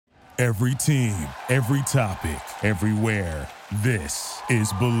Every team, every topic, everywhere. This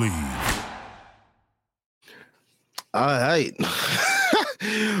is Believe. All right.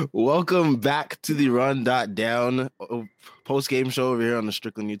 Welcome back to the Run.down post-game show over here on the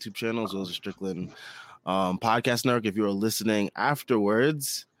Strickland YouTube channel, as well as the Strickland podcast network. If you're listening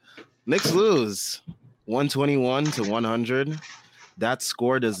afterwards, Knicks lose 121-100. That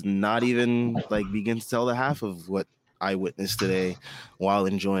score does not even begin to tell the half of what I witnessed today while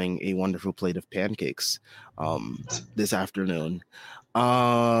enjoying a wonderful plate of pancakes this afternoon.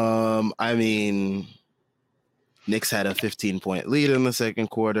 I mean, Knicks had a 15-point lead in the second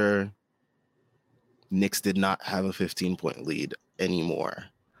quarter. Knicks did not have a 15-point lead anymore.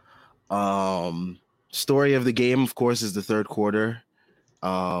 Story of the game, of course, is the third quarter.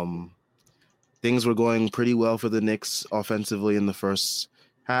 Things were going pretty well for the Knicks offensively in the first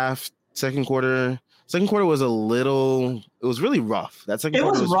half. Second quarter was it was really rough. It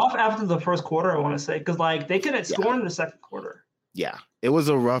was rough after the first quarter, I want to say, because they couldn't score in the second quarter. Yeah, it was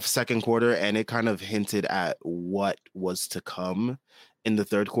a rough second quarter, and it kind of hinted at what was to come in the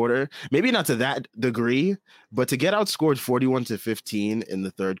third quarter. Maybe not to that degree, but to get outscored 41-15 in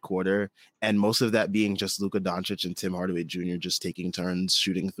the third quarter, and most of that being just Luka Doncic and Tim Hardaway Jr. just taking turns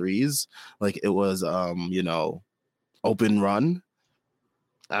shooting threes, it was open run.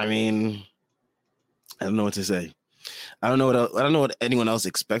 I mean, I don't know what to say. I don't know what anyone else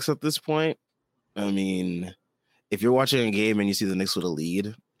expects at this point. I mean, if you're watching a game and you see the Knicks with a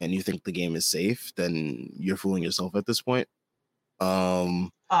lead and you think the game is safe, then you're fooling yourself at this point.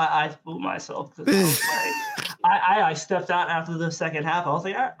 I fooled myself. I stepped out after the second half. I was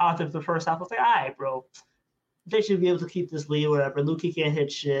like, after the first half, I was like, all right, bro, they should be able to keep this lead, whatever. Luka can't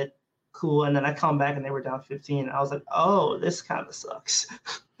hit shit. Cool. And then I come back and they were down 15. I was like, oh, this kind of sucks.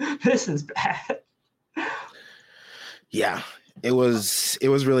 This is bad. Yeah, it was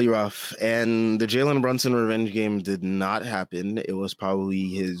really rough. And the Jalen Brunson revenge game did not happen. It was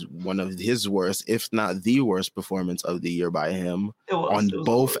probably one of his worst, if not the worst performance of the year by him on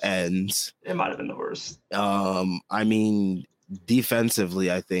both ends. It might have been the worst. I mean, defensively,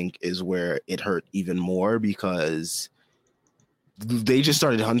 I think is where it hurt even more because they just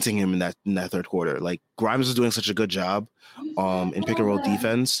started hunting him in that third quarter. Grimes was doing such a good job in pick and roll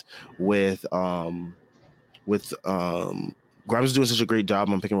defense with Grimes was doing such a great job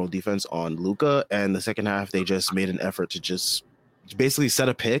on pick and roll defense on Luka, and the second half they just made an effort to just basically set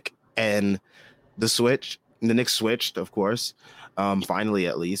a pick, and the Knicks switched, of course, finally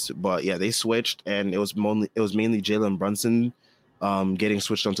at least. But yeah, they switched, and it was mainly Jalen Brunson getting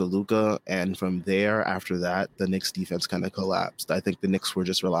switched onto Luka, and from there, after that, the Knicks defense kind of collapsed. I think the Knicks were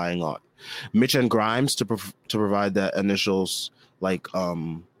just relying on Mitch and Grimes to provide that initial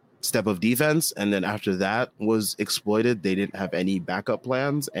step of defense, and then after that was exploited. They didn't have any backup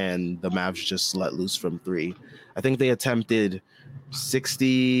plans, and the Mavs just let loose from three. I think they attempted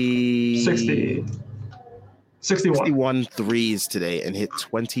 61 threes today and hit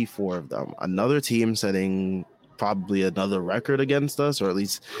 24 of them. Another team setting probably another record against us, or at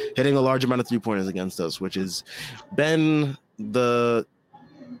least hitting a large amount of 3-pointers against us, which has been the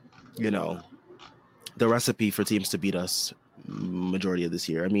recipe for teams to beat us majority of this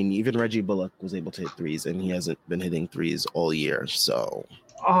year. I mean, even Reggie Bullock was able to hit threes, and he hasn't been hitting threes all year. So,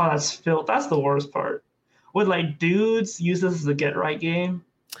 that's the worst part. Would dudes use this as a get right game?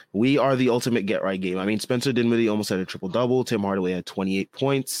 We are the ultimate get right game. I mean, Spencer Dinwiddie almost had a triple double. Tim Hardaway had 28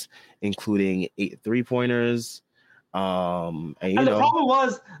 points, including 8 3-pointers. And the problem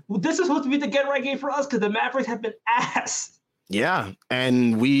was, this is supposed to be the get right game for us because the Mavericks have been ass. Yeah,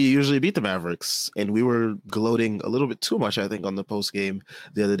 and we usually beat the Mavericks, and we were gloating a little bit too much, I think, on the post game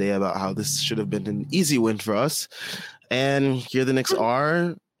the other day about how this should have been an easy win for us. And here the Knicks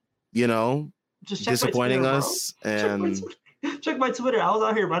are, just disappointing us. And check my Twitter. I was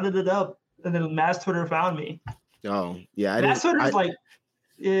out here running it up, and then Mavs Twitter found me. Oh yeah, Mavs Twitter's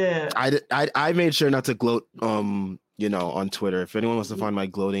yeah. I made sure not to gloat. On Twitter. If anyone wants to find my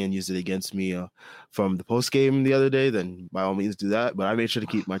gloating and use it against me from the post game the other day, then by all means do that. But I made sure to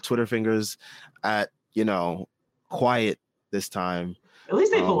keep my Twitter fingers at quiet this time. At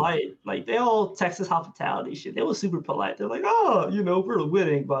least they polite. They all Texas hospitality shit. They were super polite. They're like, oh, we're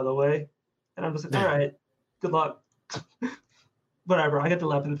winning, by the way. And I'm just like, all right, good luck. Whatever. I got the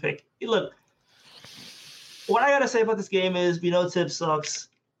 11th pick. Look, what I gotta say about this game is Tip sucks.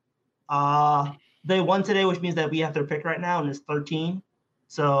 They won today, which means that we have their pick right now, and it's 13.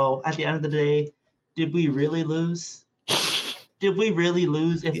 So at the end of the day, did we really lose? Did we really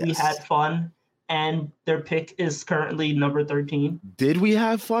lose if we had fun and their pick is currently number 13? Did we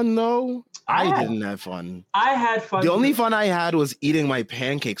have fun, though? I didn't have fun. I had fun. The only fun I had was eating my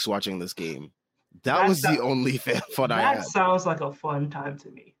pancakes watching this game. That was the only fun I had. That sounds like a fun time to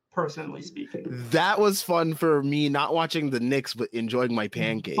me, personally speaking. That was fun for me, not watching the Knicks, but enjoying my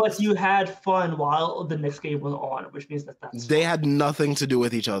pancakes. But you had fun while the Knicks game was on, which means that's they had nothing to do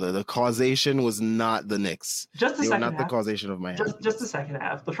with each other. The causation was not the Knicks. Just the second half. The causation of my just the second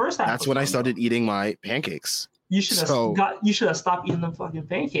half. The first half. That's when I started eating my pancakes. You should have stopped eating them fucking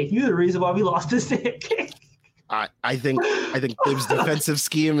pancakes. You're the reason why we lost this game. I think Thibs' defensive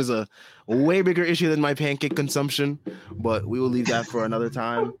scheme is a way bigger issue than my pancake consumption, but we will leave that for another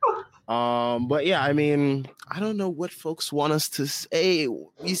time. But yeah, I mean, I don't know what folks want us to say.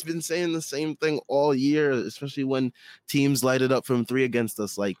 We've been saying the same thing all year, especially when teams light it up from three against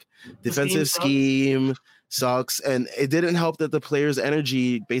us. Like, defensive scheme sucks, and it didn't help that the players'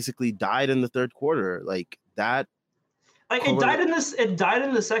 energy basically died in the third quarter. Like that. Like it died in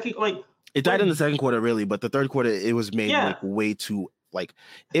the second. Like it died in the second quarter, really, but the third quarter it was made like way too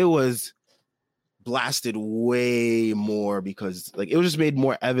it was blasted way more because like it was just made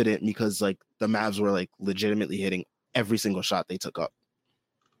more evident because like the Mavs were like legitimately hitting every single shot they took up.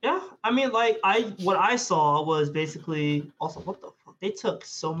 Yeah, I mean, like what I saw was basically also what the fuck, they took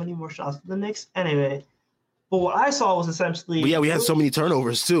so many more shots than the Knicks anyway. But what I saw was essentially we had so many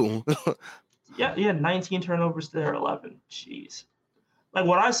turnovers too. Yeah, 19 turnovers to their 11. Jeez. Like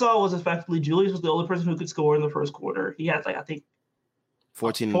what I saw was effectively Julius was the only person who could score in the first quarter. He had like I think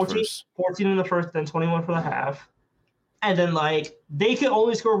 14 in the first, then 21 for the half. And then like they could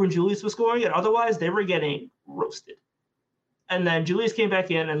only score when Julius was scoring, and otherwise they were getting roasted. And then Julius came back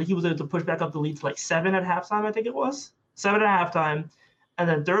in and he was able to push back up the lead to like 7 at halftime, I think it was. 7 at halftime. And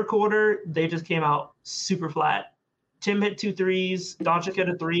then third quarter, they just came out super flat. Tim hit 2 threes. Doncic hit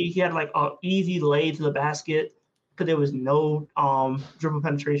a 3. He had like an easy lay to the basket because there was no dribble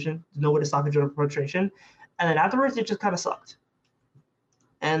penetration. No way to stop a dribble penetration. And then afterwards, it just kind of sucked.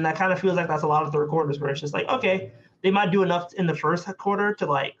 And that kind of feels like that's a lot of third quarters where it's just like, okay, they might do enough in the first quarter to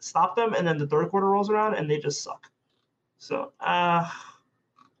like stop them. And then the third quarter rolls around and they just suck. So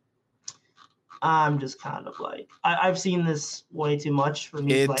I'm just kind of like, I've seen this way too much for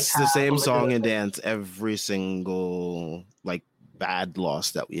me. It's the same song and dance every single like bad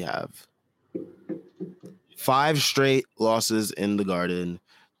loss that we have. 5 straight losses in the Garden.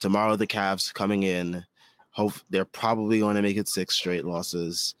 Tomorrow the Cavs coming in. Hope they're probably going to make it 6 straight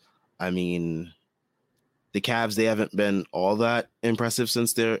losses. I mean, the Cavs, they haven't been all that impressive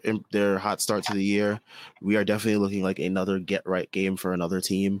since their hot start to the year. We are definitely looking like another get-right game for another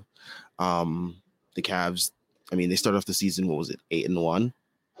team. The Cavs, I mean, they started off the season, what was it, 8-1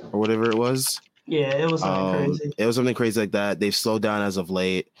 or whatever it was? Yeah, it was something crazy. It was something crazy like that. They've slowed down as of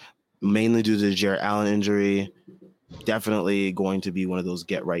late, mainly due to the Jarrett Allen injury. Definitely going to be one of those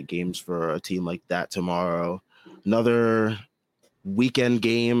get-right games for a team like that tomorrow. Another weekend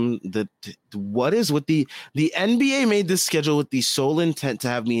game. What is with the NBA made this schedule with the sole intent to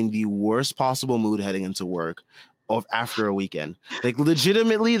have me in the worst possible mood heading into work after a weekend. Like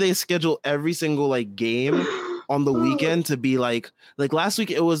legitimately they schedule every single like game on the weekend to be like last week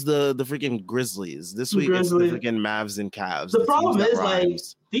it was the freaking Grizzlies. This week it's the freaking Mavs and Cavs. The problem is like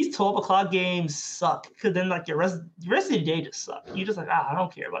these 12 o'clock games suck because then like the rest of the day just suck. You just like I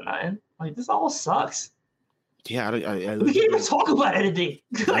don't care about nothing. Like this all sucks. Yeah, we can't even talk about anything.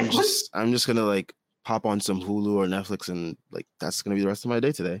 I'm just gonna like pop on some Hulu or Netflix and like that's gonna be the rest of my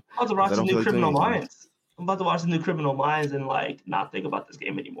day today. I'm about to watch the new Criminal Minds. I'm about to watch the new Criminal Minds and like not think about this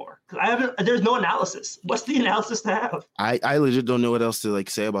game anymore because there's no analysis. What's the analysis to have? I legit don't know what else to like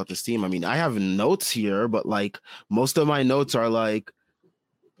say about this team. I mean, I have notes here, but like most of my notes are like,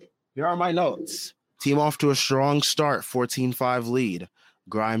 here are my notes. Team off to a strong start, 14-5 lead.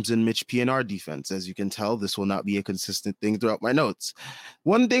 Grimes and Mitch PNR defense. As you can tell, this will not be a consistent thing throughout my notes.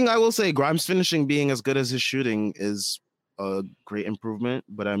 One thing I will say, Grimes finishing being as good as his shooting is a great improvement.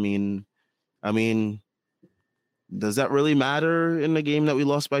 But I mean, does that really matter in the game that we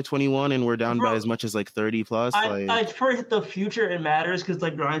lost by 21 and we're down by as much as like 30 plus? For the future, it matters because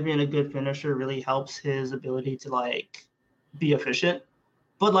like Grimes being a good finisher really helps his ability to like be efficient.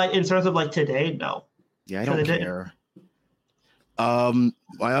 But like in terms of like today, no. Yeah, I don't care.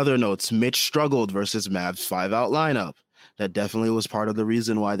 My other notes, Mitch struggled versus Mavs 5-out lineup. That definitely was part of the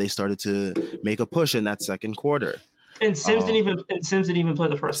reason why they started to make a push in that second quarter. And Sims didn't even play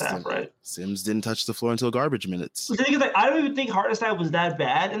the first half, right? Sims didn't touch the floor until garbage minutes. The thing is, like, I don't even think Hartenstein was that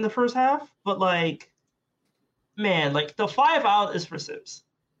bad in the first half, but like, man, like the 5-out is for Sims.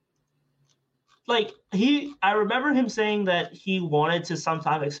 Like I remember him saying that he wanted to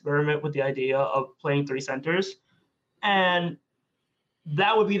sometime experiment with the idea of playing 3 centers, and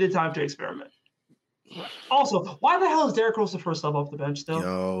that would be the time to experiment. Also, why the hell is Derrick Rose the first sub off the bench still?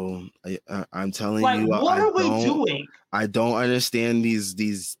 Yo, I'm telling Like, you, what are we doing? I don't understand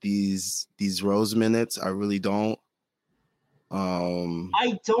these Rose minutes. I really don't.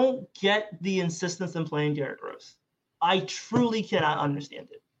 I don't get the insistence in playing Derrick Rose. I truly cannot understand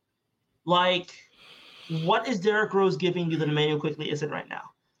it. Like, what is Derrick Rose giving you that Emmanuel Quickley isn't right now?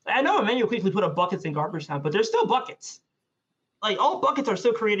 I know Emmanuel Quickley put up buckets in garbage time, but there's still buckets. Like, all buckets are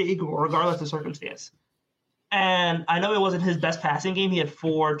still created equal, regardless of circumstance. And I know it wasn't his best passing game. He had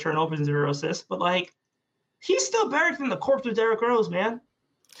 4 turnovers and 0 assists, but, like, he's still buried in the corpse of Derrick Rose, man.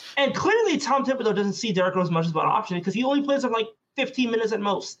 And clearly Tom Thibodeau doesn't see Derrick Rose much as an option because he only plays him like 15 minutes at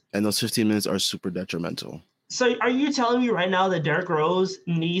most. And those 15 minutes are super detrimental. So are you telling me right now that Derrick Rose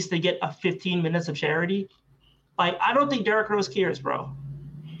needs to get a 15 minutes of charity? Like, I don't think Derrick Rose cares, bro.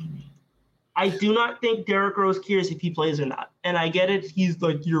 I do not think Derrick Rose cares if he plays or not. And I get it. He's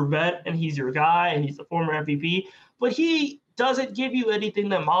like your vet and he's your guy and he's the former MVP. But he doesn't give you anything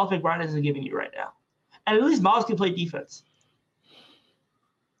that Miles McBride isn't giving you right now. And at least Miles can play defense.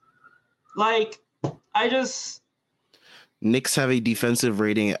 Like, Knicks have a defensive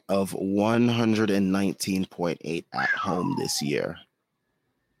rating of 119.8 at home this year.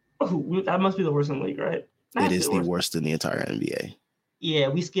 Oh, that must be the worst in the league, right? It is the worst in the entire NBA. Yeah,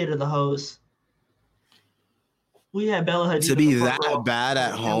 we scared of the hose. We had Bella Hadid to be that bad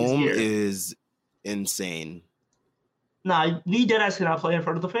at home is insane. Nah, we deadass cannot play in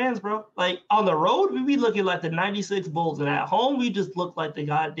front of the fans, bro. Like, on the road, we be looking like the 96 Bulls, and at home, we just look like the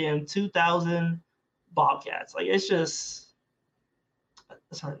goddamn 2000 Bobcats. Like, it's just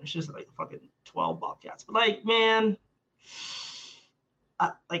like fucking 12 Bobcats. But, like, man,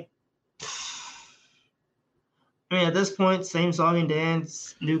 at this point, same song and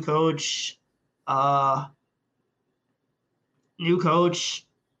dance, new coach, like,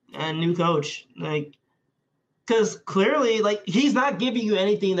 because clearly, like, he's not giving you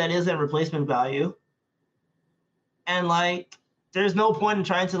anything that isn't replacement value, and like, there's no point in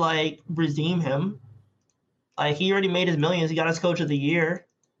trying to like redeem him. Like, he already made his millions. He got his coach of the year.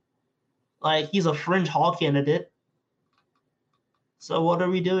 Like, he's a fringe Hall candidate. So what are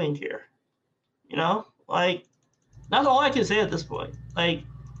we doing here? You know, like, that's all I can say at this point. Like,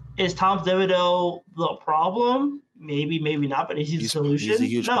 is Tom Thibodeau the problem? Maybe, maybe not, but is he the solution? He's a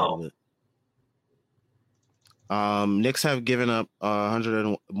huge no. part of it. Knicks have given up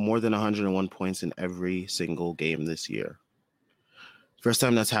more than 101 points in every single game this year. First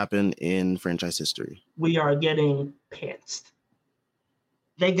time that's happened in franchise history. We are getting pantsed.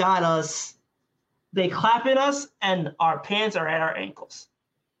 They got us. They clapping us, and our pants are at our ankles.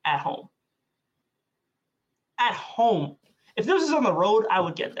 At home. At home. If this was on the road, I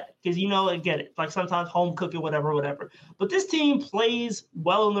would get that. Because, I get it. Like, sometimes home cooking, whatever. But this team plays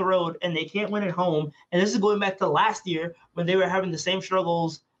well on the road, and they can't win at home. And this is going back to last year when they were having the same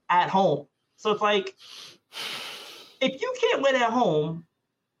struggles at home. So it's like, if you can't win at home,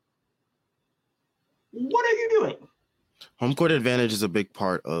 what are you doing? Home court advantage is a big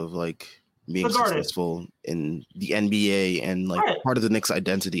part of, like, being successful in the NBA and like part of the Knicks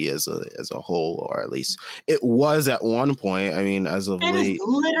identity as a whole, or at least it was at one point. I mean, as of late, it's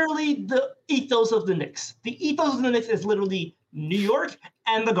literally the ethos of the Knicks. The ethos of the Knicks is literally New York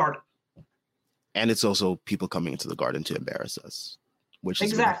and the Garden. And it's also people coming into the Garden to embarrass us, which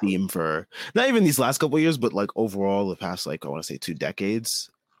is exactly a theme for not even these last couple of years, but like overall the past, like, I want to say 2 decades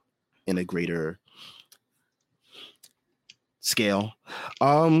in a greater scale.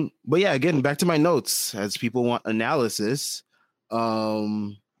 But yeah, again, back to my notes, as people want analysis,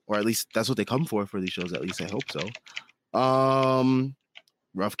 or at least that's what they come for these shows. At least I hope so.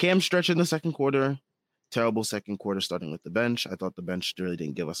 Rough Cam stretch in the second quarter. Terrible second quarter starting with the bench. I thought the bench really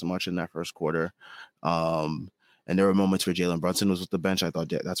didn't give us much in that first quarter. And there were moments where Jalen Brunson was with the bench. I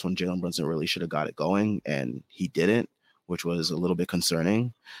thought that's when Jalen Brunson really should have got it going, and he didn't, which was a little bit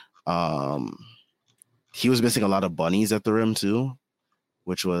concerning. He was missing a lot of bunnies at the rim too,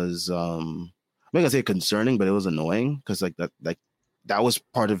 which was I'm not gonna say concerning, but it was annoying because that was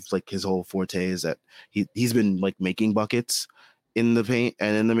part of like his whole forte is that he's been like making buckets in the paint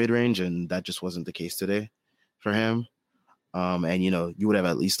and in the mid range, and that just wasn't the case today for him. And you would have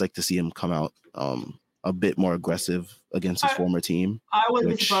at least liked to see him come out a bit more aggressive against his former team. I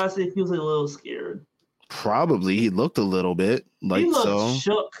wouldn't be surprised if he was a little scared. Probably he looked a little bit like he looked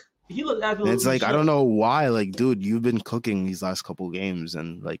shook. He looked absolutely it's like shook. I don't know why. Like, dude, you've been cooking these last couple games,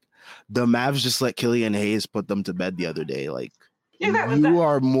 and like the Mavs just let Killian Hayes put them to bed the other day. Like, you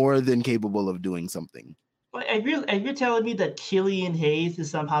are more than capable of doing something. Like, if you're telling me that Killian Hayes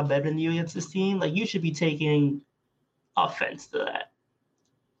is somehow better than you against this team, like, you should be taking offense to that.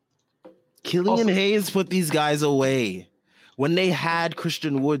 Killian Hayes put these guys away when they had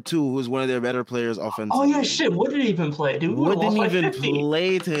Christian Wood too, who was one of their better players offensively. Oh yeah, shit. Wood didn't even play, dude. Wood didn't even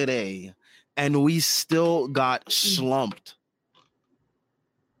play today, and we still got slumped.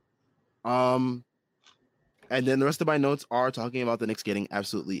 And then the rest of my notes are talking about the Knicks getting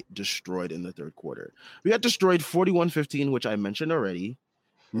absolutely destroyed in the third quarter. We got destroyed 41-15, which I mentioned already.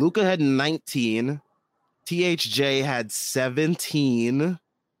 Luka had 19. THJ had 17.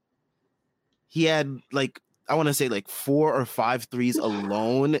 He had I want to say 4 or 5 threes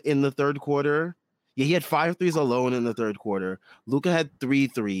alone in the third quarter. Yeah, he had 5 threes alone in the third quarter. Luka had 3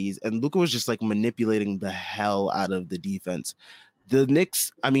 threes, and Luka was just manipulating the hell out of the defense. The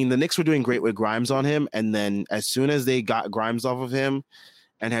Knicks were doing great with Grimes on him, and then as soon as they got Grimes off of him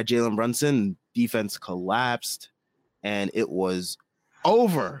and had Jalen Brunson, defense collapsed, and it was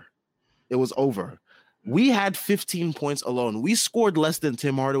over. It was over. We had 15 points alone. We scored less than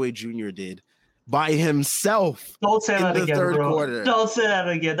Tim Hardaway Jr. did by himself. Don't say that again, third bro. Quarter. Don't say that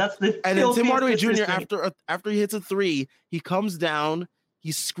again. That's the and then Tim Hardaway Jr. after he hits a 3, he comes down.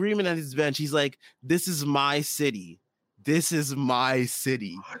 He's screaming at his bench. He's like, "This is my city. This is my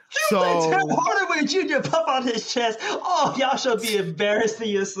city." So Tim Hardaway Jr. pop on his chest. Oh, y'all should be embarrassing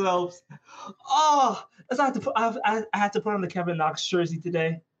yourselves. Oh, I had to put on the Kevin Knox jersey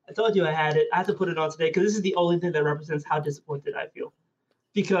today. I told you I had it. I had to put it on today because this is the only thing that represents how disappointed I feel.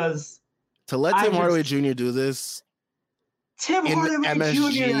 Because to let Tim Hardaway Jr. do this, Tim Hardaway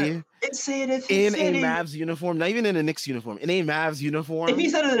MSG, Jr. Insane. In a Mavs uniform, not even in a Knicks uniform, in a Mavs uniform. If he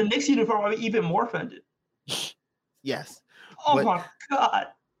said it in a Knicks uniform, I'd be even more offended. Yes. Oh my God.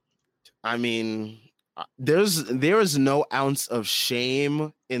 I mean, there is no ounce of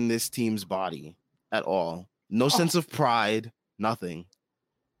shame in this team's body at all. No sense of pride, nothing.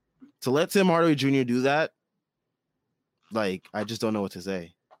 To let Tim Hardaway Jr. do that, I just don't know what to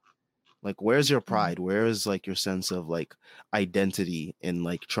say. Where's your pride? Where is your sense of identity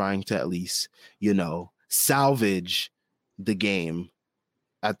in trying to at least, salvage the game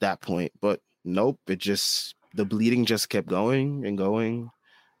at that point? But nope, the bleeding just kept going and going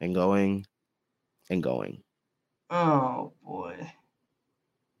and going and going. Oh boy.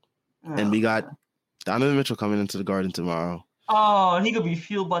 And we got Donovan Mitchell coming into the Garden tomorrow. Oh, he could be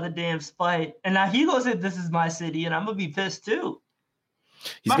fueled by the damn spite. And now he goes, "This is my city," and I'm gonna be pissed too.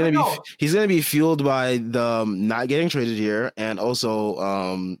 He's gonna be fueled by the not getting traded here, and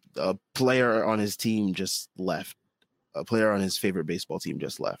also a player on his team just left. A player on his favorite baseball team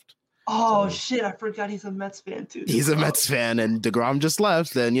just left. Oh shit! I forgot he's a Mets fan too. He's a Mets fan, and DeGrom just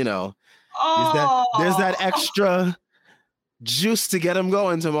left. Then there's that extra juice to get him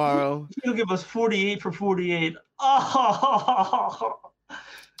going tomorrow. He'll give us 48 for 48. Oh.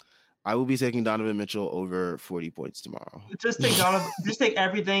 I will be taking Donovan Mitchell over 40 points tomorrow. Just take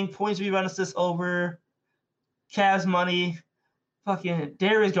everything. Points, rebound, assists over. Cavs money. Fucking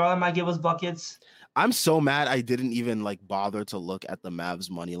Darius Garland might give us buckets. I'm so mad I didn't even bother to look at the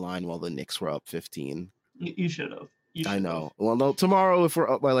Mavs money line while the Knicks were up 15. You should have. I know. Well, no, tomorrow if we're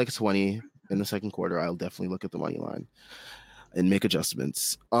up by 20 in the second quarter, I'll definitely look at the money line and make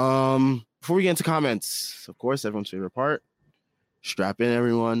adjustments. Before we get into comments, of course, everyone's favorite part. Strap in,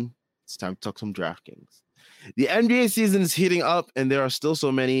 everyone. It's time to talk some DraftKings. The NBA season is heating up, and there are still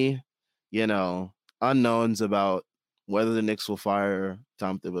so many, unknowns about whether the Knicks will fire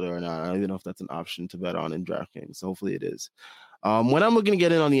Tom Thibodeau or not. I don't even know if that's an option to bet on in DraftKings. So hopefully it is. When I'm looking to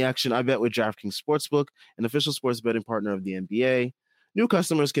get in on the action, I bet with DraftKings Sportsbook, an official sports betting partner of the NBA. New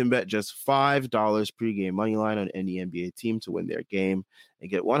customers can bet just $5 pregame moneyline on any NBA team to win their game and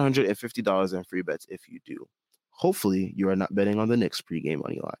get $150 in free bets if you do. Hopefully, you are not betting on the Knicks pregame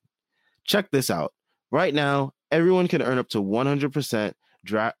moneyline. Check this out. Right now, everyone can earn up to 100%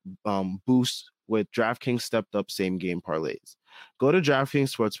 boost with DraftKings stepped up same game parlays. Go to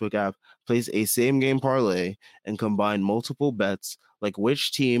DraftKings Sportsbook app, place a same game parlay, and combine multiple bets like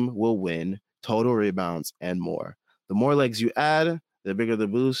which team will win, total rebounds, and more. The more legs you add, the bigger the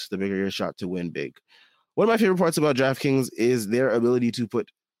boost, the bigger your shot to win big. One of my favorite parts about DraftKings is their ability to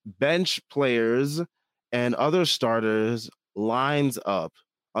put bench players and other starters lines up,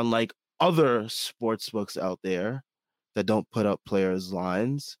 unlike other sports books out there that don't put up players'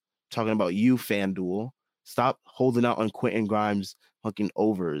 lines. Talking about you, FanDuel. Stop holding out on Quentin Grimes fucking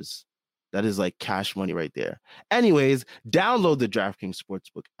overs. That is cash money right there. Anyways, download the DraftKings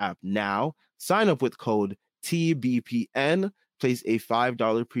Sportsbook app now. Sign up with code TBPN. Place a $5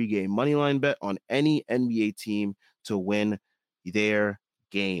 pregame moneyline bet on any NBA team to win their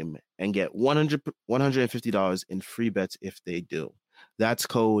game and get $150 in free bets if they do. That's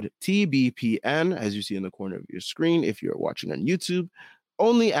code TBPN, as you see in the corner of your screen if you're watching on YouTube,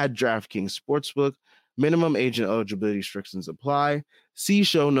 only at DraftKings Sportsbook. Minimum age and eligibility restrictions apply. See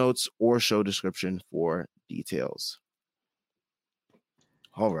show notes or show description for details.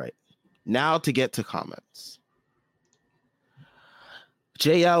 All right. Now to get to comments.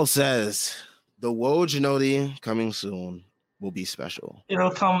 JL says, the Woj coming soon will be special.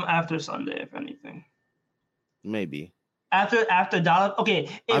 It'll come after Sunday, if anything. Maybe. After Donovan. Okay,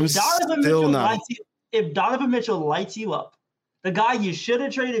 if Donovan Mitchell lights you up, the guy you should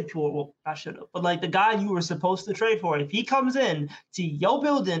have traded for, well, not should have, but like the guy you were supposed to trade for, if he comes in to your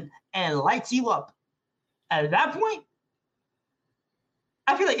building and lights you up, at that point,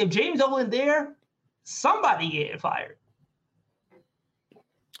 I feel like if James Dolan there, somebody getting fired.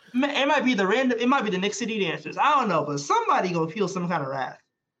 It might be the Knicks City Dancers. I don't know, but somebody gonna feel some kind of wrath.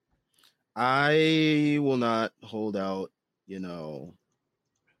 I will not hold out,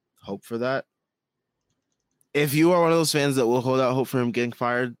 hope for that. If you are one of those fans that will hold out hope for him getting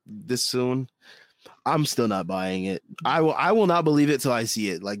fired this soon, I'm still not buying it. I will not believe it till I see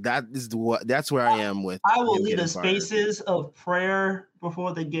it. Like that's where I am with. I will leave the spaces of prayer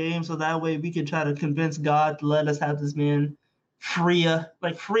before the game, so that way we can try to convince God to let us have this man free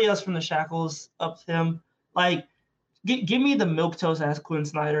us from the shackles of him. Like, give me the milquetoast ass Quinn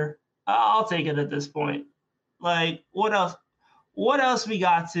Snyder. I'll take it at this point. Like, what else? What else we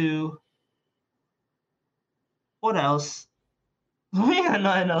got to? What else? We ain't got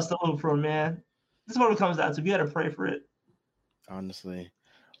nothing else to look for, man. This is what it comes down to. We got to pray for it. Honestly.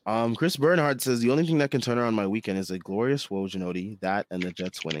 Chris Bernhardt says, the only thing that can turn around my weekend is a glorious Woj, that and the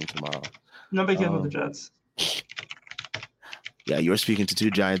Jets winning tomorrow. Nobody cares about the Jets. Yeah, you're speaking to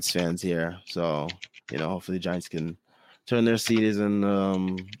two Giants fans here. So, hopefully the Giants can turn their season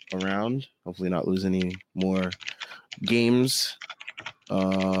around. Hopefully not lose any more games.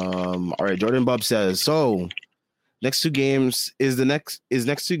 All right, Jordan Bub says, so next two games next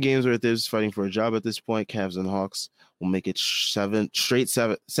two games where there's fighting for a job at this point. Cavs and Hawks will make it seven straight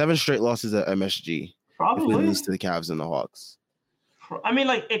losses at MSG. Probably. If we lose to the Cavs and the Hawks. I mean,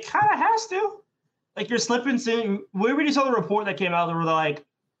 like, it kind of has to. Like, you're slipping soon. We already saw the report that came out that were like,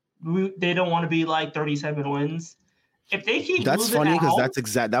 they don't want to be like 37 wins. If they keep that's losing funny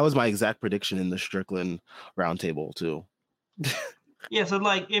because that was my exact prediction in the Strickland roundtable too. Yeah, so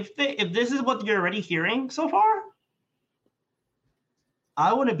like if this is what you're already hearing so far,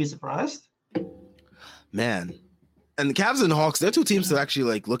 I wouldn't be surprised. Man, and the Cavs and Hawks, they're two teams that actually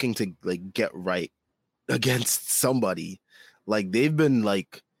like looking to like get right against somebody. Like they've been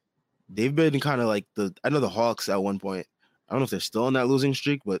kind of like I know the Hawks at one point. I don't know if they're still on that losing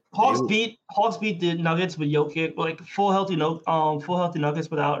streak, but Hawks beat the Nuggets with Jokic, like full healthy Nuggets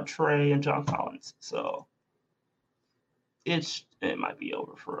without Trey and John Collins. So it might be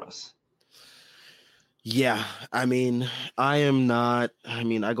over for us. Yeah, I mean, I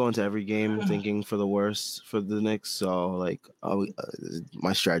go into every game thinking for the worst for the Knicks, so like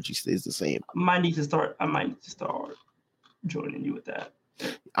my strategy stays the same. I might need to start joining you with that.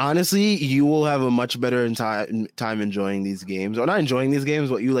 Honestly, you will have a much better time enjoying these games, or not enjoying these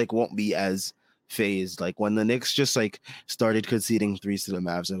games, but you like won't be as phased. Like when the Knicks just like started conceding threes to the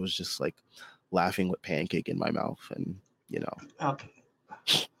Mavs, I was just like laughing with pancake in my mouth, and Okay.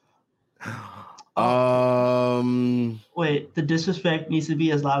 Wait, the disrespect needs to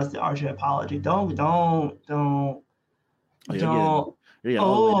be as loud as the Archer apology. Don't. You're all the way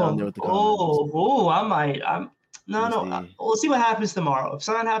down there with the comments. No. We'll see what happens tomorrow. If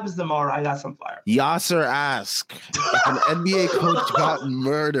something happens tomorrow, I got some fire. Yasser asked if an NBA coach got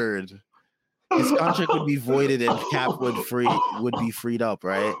murdered, his contract would be voided and Cap would be freed up,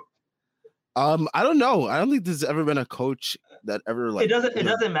 right? I don't know. I don't think there's ever been a coach that ever like it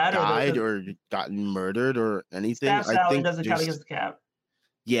doesn't matter died or gotten murdered or anything. I think doesn't count against the Cap.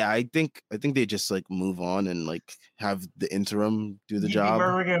 Yeah, I think they just like move on and like have the interim do the job.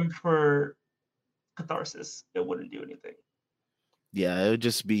 Murder him for catharsis. It wouldn't do anything. Yeah, it would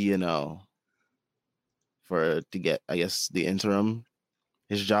just be to get, I guess, the interim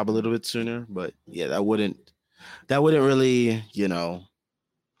his job a little bit sooner. But yeah, that wouldn't really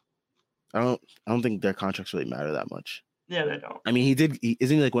I don't think their contracts really matter that much. Yeah, they don't. I mean, isn't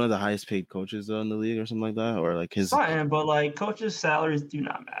he like one of the highest paid coaches in the league or something like that, or like his? Fine, but like coaches' salaries do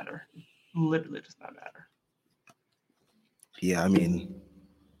not matter. Literally does not matter. Yeah, I mean,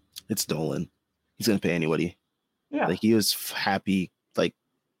 it's Dolan. He's gonna pay anybody. Yeah, like he was happy like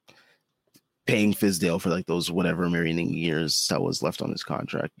paying Fizdale for like those whatever remaining years that was left on his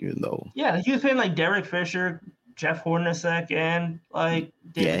contract, even though. Yeah, he was paying like Derek Fisher, Jeff Hornacek, and like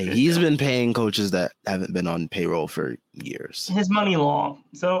David he's been paying coaches that haven't been on payroll for years. His money long,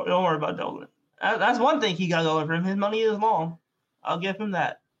 so don't worry about Dolan. That's one thing he got going for him. His money is long. I'll give him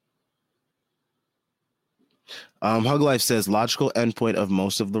that. Hug Life says logical endpoint of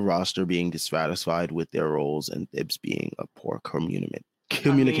most of the roster being dissatisfied with their roles and Thibs being a poor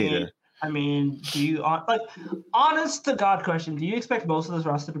communicator. I mean, do you honest to God question? Do you expect most of this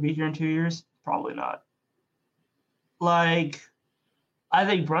roster to be here in 2 years? Probably not. Like, I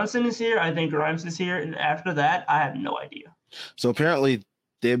think Brunson is here. I think Grimes is here, and after that, I have no idea. So apparently,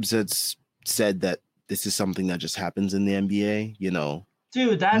 Thibs has said that this is something that just happens in the NBA. You know,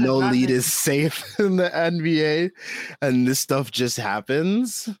 dude, no lead is safe in the NBA, and this stuff just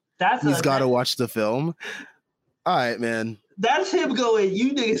happens. He's got to watch the film. All right, man. That's him going,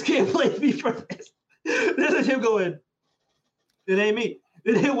 you niggas can't play me for this. This is him going, it ain't me.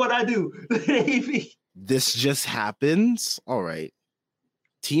 It ain't what I do. It ain't me. This just happens. All right.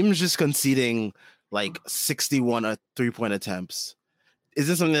 Teams just conceding like 61 3-point attempts. Is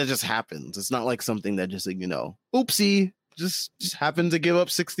this something that just happens? It's not like something that just, like, you know, oopsie, just happened to give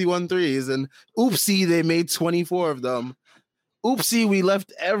up 61 threes, and oopsie, they made 24 of them. Oopsie, we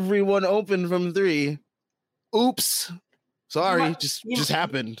left everyone open from three. Oops. Sorry, just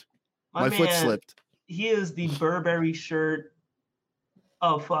happened. My foot slipped. He is the Burberry shirt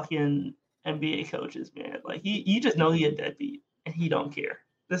of fucking NBA coaches, man. Like, you just know he a deadbeat, and he don't care.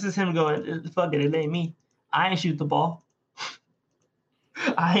 This is him going, fuck it ain't me. I ain't shoot the ball.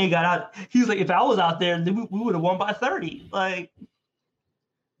 I ain't got out. He's like, if I was out there, then we would have won by 30. Like,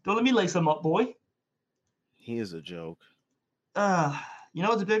 don't let me lace him up, boy. He is a joke. You know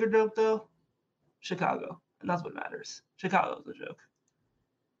what's a bigger joke, though? Chicago. And that's what matters. Chicago's a joke.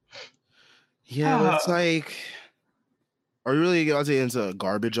 Yeah, it's like, are you really going to into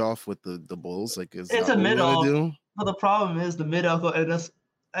garbage off with the Bulls? Like, is it's that a what mid-off, you do? But the problem is the mid-off will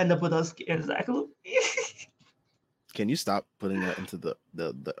end up with us getting Zach Levine. Can you stop putting that into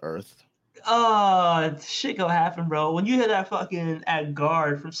the earth? Shit gonna happen, bro. When you hit that fucking at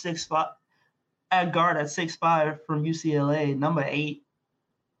guard from 6'5", at 6'5" from UCLA, number 8,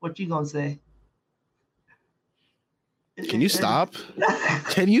 what you gonna say? Can you stop?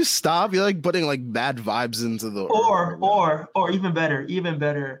 Can you stop? You're like putting like bad vibes into the or even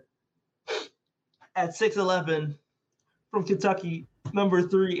better, at 6'11" from Kentucky, number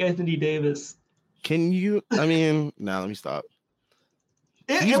 3, Anthony Davis. Can you? I mean, let me stop.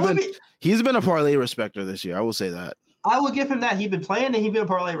 He's been a parlay respecter this year. I will say that. I will give him that. He's been playing and he's been a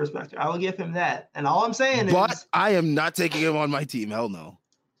parlay respecter. I will give him that. And all I'm saying is, but I am not taking him on my team. Hell no.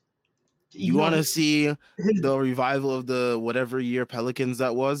 You want to see the revival of the whatever year Pelicans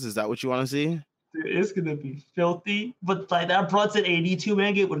that was? Is that what you want to see? It's gonna be filthy. But like that Brunson 82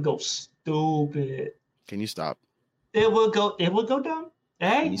 man, it would go stupid. Can you stop? It will go down.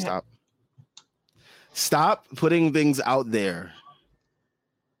 Hey, can you stop? Stop putting things out there.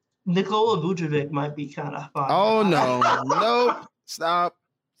 Nikola Vucevic might be kind of fun. Oh, no. Nope. Stop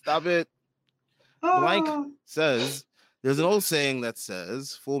it. Blank says, there's an old saying that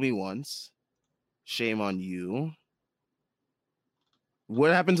says, fool me once, shame on you.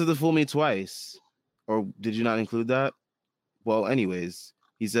 What happened to the fool me twice? Or did you not include that? Well, anyways,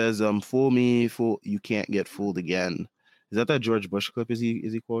 he says, fool me, fool, you can't get fooled again. Is that George Bush clip is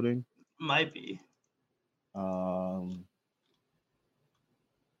he quoting? Might be.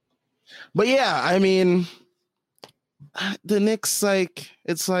 But yeah, I mean, the Knicks, like,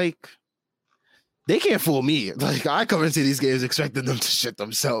 it's like they can't fool me. Like, I come into these games expecting them to shit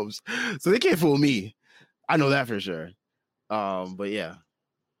themselves, so they can't fool me. I know that for sure. But yeah,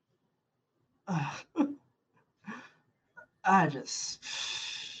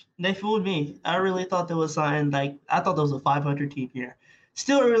 they fooled me. I really thought there was something like I thought there was a 500 team here.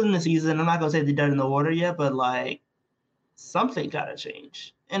 Still early in the season. I'm not gonna say they're dead in the water yet, but like something gotta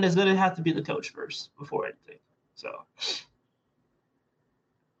change, and it's gonna have to be the coach first before anything. So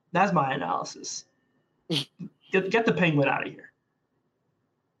that's my analysis. Get the Penguin out of here.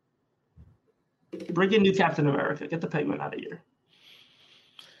 Bring in new Captain America. Get the Penguin out of here.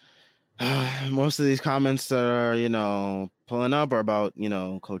 Most of these comments that are pulling up are about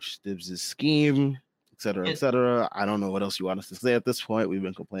Coach Thibs' scheme, et cetera. I don't know what else you want us to say at this point. We've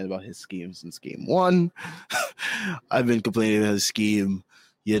been complaining about his scheme since game 1. I've been complaining about his scheme,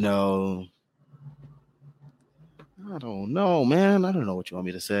 I don't know, man. I don't know what you want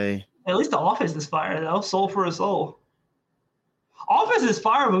me to say. At least the offense is fire, though. Soul for a soul. Offense is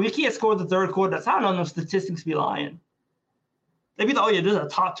fire, but we can't score the third quarter. That's how none of those statistics be lying. They be like, this is a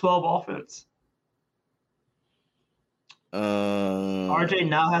top 12 offense. RJ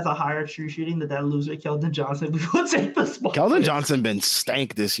now has a higher true shooting than that loser Keldon Johnson. We will take the spot. Keldon Johnson been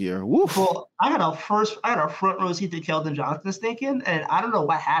stank this year. Woof. Well, I had a front row seat to Keldon Johnson stinking, and I don't know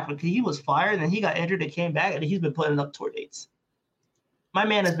what happened because he was fired and then he got injured and came back and he's been putting up tour dates. My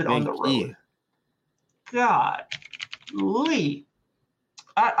man has been on the road. God, Lee.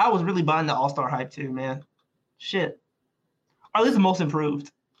 I was really buying the All-Star hype too, man. Shit. Or at least the most improved.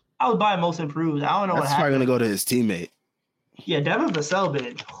 I was buying most improved. I don't know what happened. That's probably going to go to his teammate. Yeah, Devin Vassell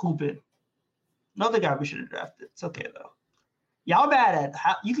been hooping. Another guy we should have drafted. It's okay, though. Y'all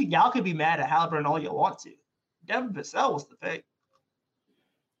could be mad at Halliburton all you want to. Devin Vassell was the pick.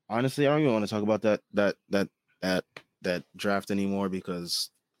 Honestly, I don't even want to talk about that draft anymore because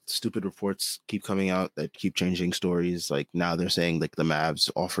stupid reports keep coming out that keep changing stories. Like now they're saying like the Mavs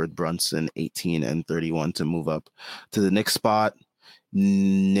offered Brunson 18 and 31 to move up to the Knicks spot.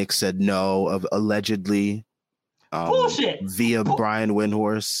 Knicks said no, allegedly. Bullshit. Via Brian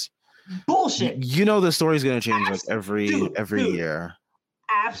Windhorst. Bullshit. You know the story's gonna change like every year.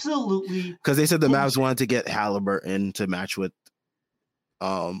 Absolutely. Because they said the Mavs wanted to get Halliburton to match with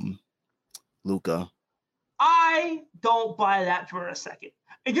Luka. I don't buy that for a second.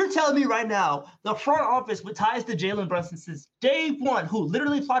 And you're telling me right now, the front office with ties to Jalen Brunson since day one, who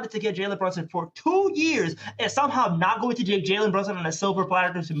literally plotted to get Jalen Brunson for 2 years, is somehow not going to take Jalen Brunson on a silver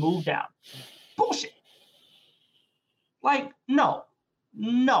platter to move down. Bullshit. Like, no.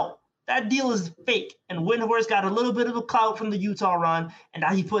 That deal is fake. And Windhorst got a little bit of a clout from the Utah run, and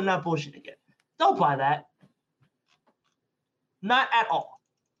now he's putting out bullshit again. Don't buy that. Not at all.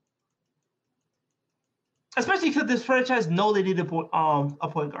 Especially because this franchise know they need a point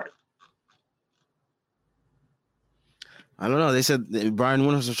guard. I don't know. They said Brian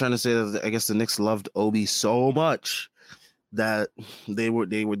Winters was trying to say that I guess the Knicks loved Obi so much that they were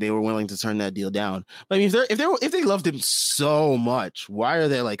willing to turn that deal down. But I mean, if they loved him so much, why are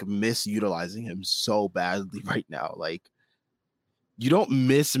they like misutilizing him so badly right now? Like, you don't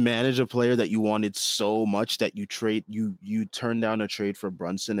mismanage a player that you wanted so much that you turn down a trade for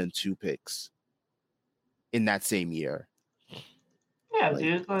Brunson and 2 picks in that same year. Yeah, like,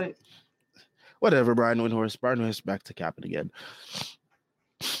 dude. Like, whatever, Brian Windhorst back to capping again.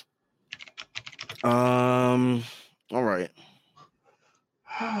 All right.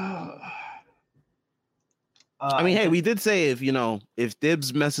 I mean, hey, we did say if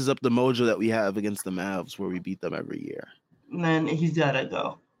Dibs messes up the mojo that we have against the Mavs, where we beat them every year, then he's gotta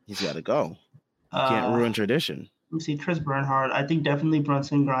go. You can't ruin tradition. Let me see, Chris Bernhardt. I think definitely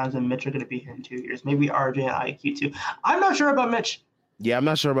Brunson, Grimes, and Mitch are going to be here in 2 years. Maybe RJ and IQ too. I'm not sure about Mitch. Yeah, I'm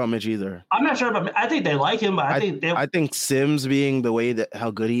not sure about Mitch either. I'm not sure about Mitch. I think they like him, but I think Sims being the way that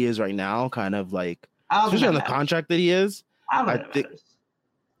how good he is right now, kind of like especially on the contract that he is. I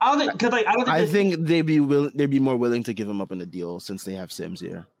think they'd be more willing to give him up in a deal since they have Sims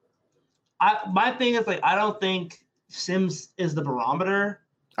here. My thing is I don't think Sims is the barometer.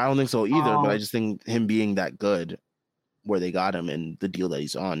 I don't think so either, but I just think him being that good where they got him and the deal that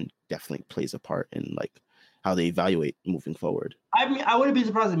he's on definitely plays a part in like how they evaluate moving forward. I mean, I wouldn't be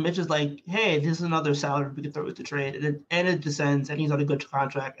surprised if Mitch is like, hey, this is another salary we could throw with the trade. And it descends and he's on a good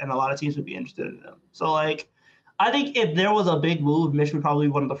contract and a lot of teams would be interested in him. So like, I think if there was a big move, Mitch would probably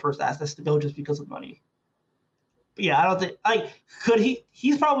be one of the first assets to go just because of money. But yeah, I don't think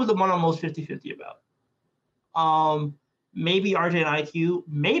he's probably the one I'm most 50-50 about. Maybe RJ and IQ,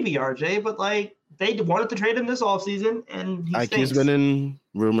 maybe RJ, but like they wanted to trade him this offseason, and IQ's been in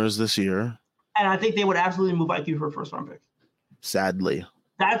rumors this year. And I think they would absolutely move IQ for a first round pick. Sadly.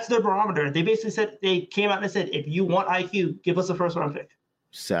 That's their barometer. They basically said they came out and said, if you want IQ, give us a first round pick.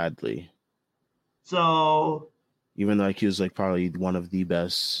 Sadly. So even though IQ is like probably one of the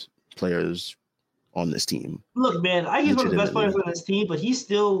best players on this team. Look, man, IQ's one of the best players on this team, but he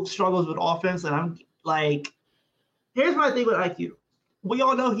still struggles with offense, and I'm like. Here's my thing with IQ. We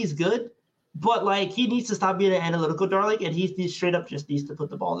all know he's good, but like he needs to stop being an analytical darling, and he straight up just needs to put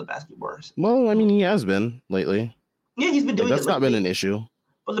the ball in the basket worse. Well, I mean, he has been lately. Yeah, he's been doing that's it. That's not been an issue.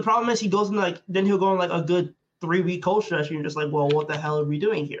 But the problem is he goes in then he'll go on like a good 3-week cold stretch, and you're just like, well, what the hell are we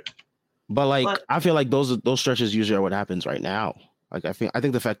doing here? But I feel like those stretches usually are what happens right now. Like I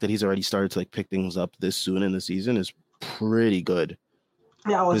think the fact that he's already started to like pick things up this soon in the season is pretty good.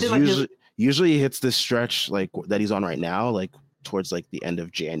 Yeah, well, usually he hits this stretch like that he's on right now, like towards like the end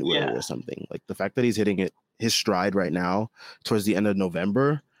of January or something. Like the fact that he's hitting his stride right now towards the end of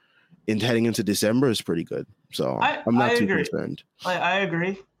November and heading into December is pretty good. So I'm not too concerned. I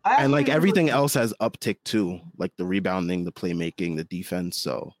agree. And like everything else has uptick too, like the rebounding, the playmaking, the defense.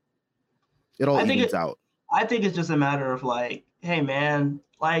 So it all evens out. I think it's just a matter of like, hey man,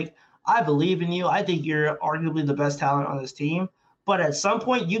 like I believe in you. I think you're arguably the best talent on this team. But at some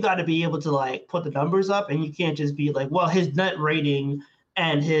point, you got to be able to like put the numbers up, and you can't just be like, well, his net rating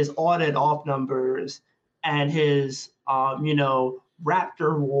and his on and off numbers and his,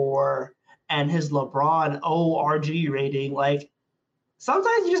 Raptor WAR and his LeBron ORG rating. Like,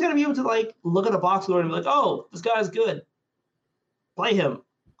 sometimes you just gotta be able to like look at a box score and be like, oh, this guy's good. Play him.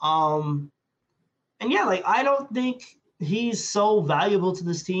 And yeah, like I don't think he's so valuable to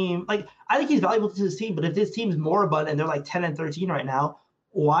this team. Like I think he's valuable to this team, but if this team's moribund and they're like 10-13 right now,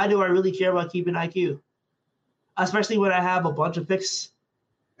 why do I really care about keeping IQ? Especially when I have a bunch of picks,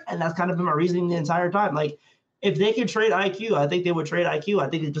 and that's kind of been my reasoning the entire time. Like if they could trade IQ, I think they would trade IQ. I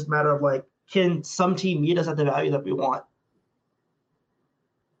think it's just a matter of like, can some team meet us at the value that we want?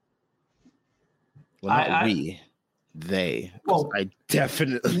 Well, not we. They. Well, I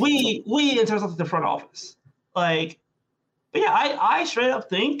definitely we in terms of the front office. Like, but yeah, I straight up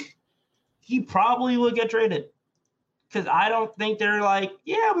think he probably would get traded. Because I don't think they're like,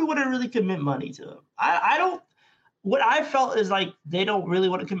 yeah, we wouldn't really commit money to him. I don't. What I felt is like they don't really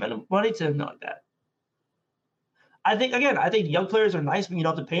want to commit money to him like that. I think young players are nice when you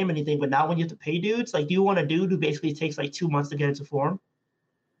don't have to pay them anything, but now when you have to pay dudes, like, do you want a dude who basically takes like 2 months to get into form?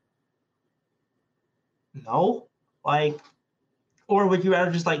 No, like, or would you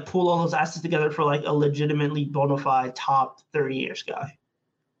rather just like pull all those assets together for like a legitimately bona fide top 30-ish guy?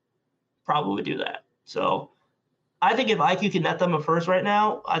 Probably would do that. So I think if IQ can net them a first right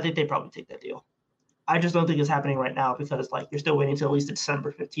now, I think they probably take that deal. I just don't think it's happening right now because like you're still waiting until at least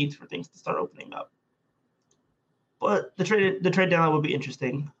December 15th for things to start opening up. But the trade deadline would be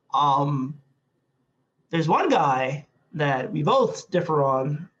interesting. There's one guy that we both differ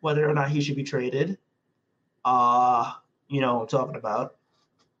on whether or not he should be traded. You know what I'm talking about.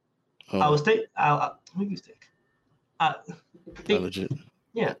 Oh. I was thinking. Who do you think? Legit.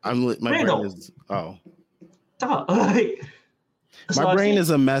 Yeah. My Randall. brain is. Oh. So my brain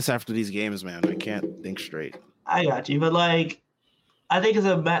is a mess after these games, man. I can't think straight. I got you, but like, I think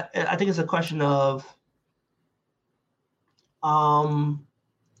it's a question of,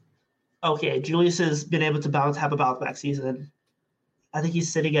 okay, Julius has been able to have a bounce back season. I think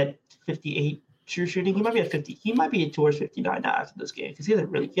he's sitting at 58 true shooting. He might be at 50. He might be towards 59 now after this game because he had a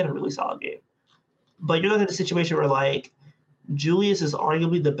really solid game. But you're looking at a situation where like Julius is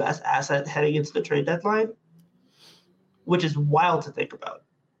arguably the best asset heading into the trade deadline, which is wild to think about,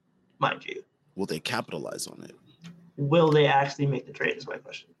 mind you. Will they capitalize on it? Will they actually make the trade is my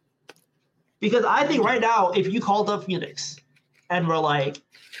question. Because I think right now, if you called up Phoenix and were like,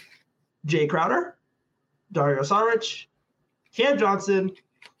 Jay Crowder, Dario Saric, Cam Johnson,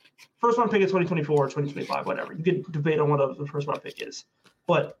 first round pick in 2024, 2025, whatever. You can debate on what the first round pick is.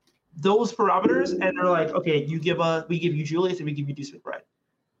 But those parameters, and they're like, okay, we give you Julius and we give you Deuce McBride.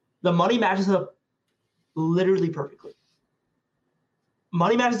 The money matches up literally perfectly.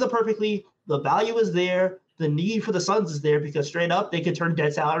 The value is there. The need for the Suns is there because straight up they could turn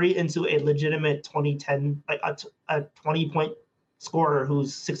dead salary into a legitimate 2010, like a 20-point scorer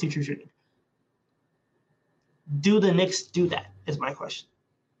who's 60 true shooting. Do the Knicks do that? Is my question.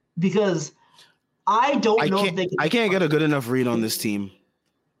 Because I don't know if they can. I can't get a good enough read on this team,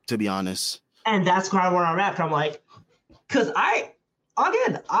 to be honest. And that's kind of where I'm at. I'm like, because I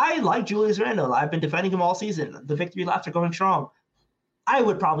like Julius Randle. I've been defending him all season. The victory laps are going strong. I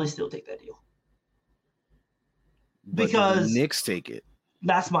would probably still take that deal. Because the Knicks take it.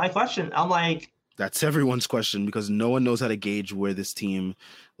 That's my question. I'm like, that's everyone's question because no one knows how to gauge where this team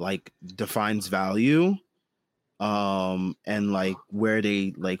like defines value, and like where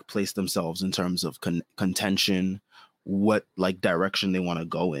they like place themselves in terms of contention, what like direction they want to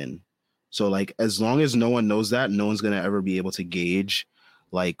go in. So like as long as no one knows that, no one's gonna ever be able to gauge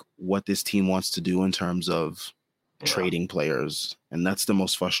like what this team wants to do in terms of trading players, and that's the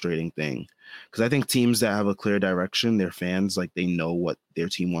most frustrating thing. Because I think teams that have a clear direction, their fans, like they know what their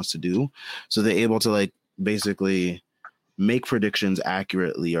team wants to do. So they're able to like basically make predictions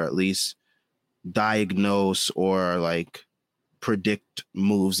accurately or at least diagnose or like predict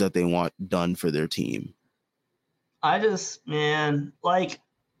moves that they want done for their team. I just, man, like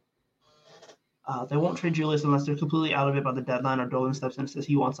they won't trade Julius unless they're completely out of it by the deadline or Dolan steps in and says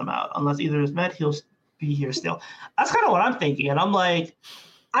he wants them out. Unless either is met, he'll be here still. That's kind of what I'm thinking. And I'm like,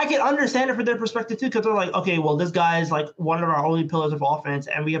 I can understand it from their perspective too, because they're like, okay, well, this guy is like one of our only pillars of offense,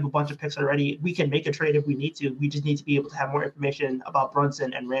 and we have a bunch of picks already. We can make a trade if we need to. We just need to be able to have more information about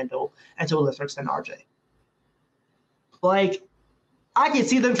Brunson and Randall and to a lesser extent RJ. Like, I can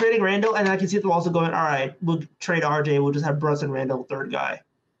see them trading Randall, and I can see them also going, all right, we'll trade RJ. We'll just have Brunson, Randall, third guy.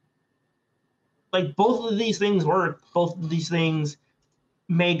 Like, both of these things work. Both of these things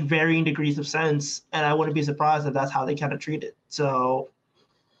make varying degrees of sense, and I wouldn't be surprised if that's how they kind of treat it. So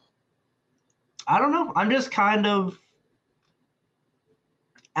I don't know. I'm just kind of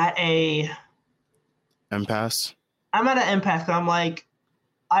at a impasse. I'm at an impasse. I'm like,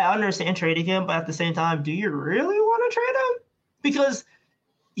 I understand trading him, but at the same time, do you really want to trade him? because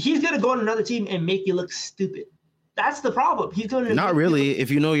he's gonna go on another team and make you look stupid. That's the problem. He's going to not really.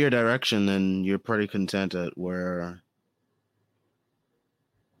 If you know your direction, then you're pretty content at where.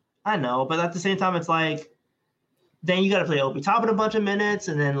 I know, but at the same time, it's like then you got to play Obi Toppin a bunch of minutes,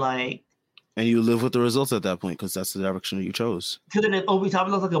 and then like. And you live with the results at that point because that's the direction that you chose. Because then if Obi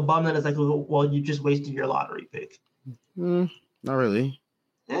Toppin looks like a bum, then it's like, well, you just wasted your lottery pick. Not really.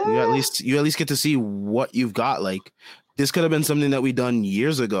 You at least get to see what you've got. Like this could have been something that we done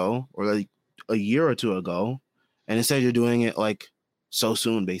years ago or like a year or two ago, and instead you're doing it like so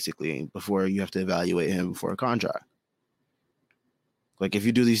soon, basically, before you have to evaluate him for a contract. Like if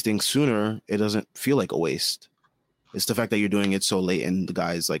you do these things sooner, it doesn't feel like a waste. It's the fact that you're doing it so late in the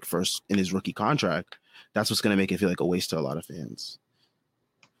guy's like first in his rookie contract. That's what's gonna make it feel like a waste to a lot of fans.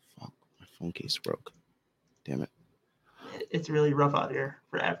 Fuck, my phone case broke. Damn it. It's really rough out here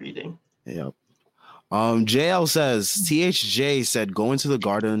for everything. Yep. JL says THJ said going to the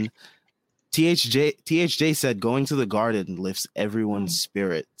Garden. THJ said going to the Garden lifts everyone's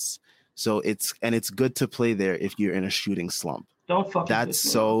spirits. So it's good to play there if you're in a shooting slump. Don't fucking. That's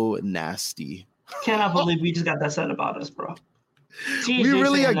so nasty. Cannot believe we just got that said about us, bro. We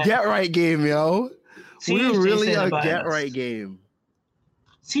really a get right game, yo. We really a get right game.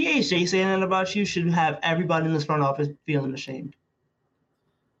 THJ saying that about you should have everybody in this front office feeling ashamed.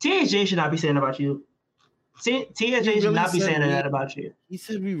 THJ should not be saying about you. THJ should not be saying that about you. He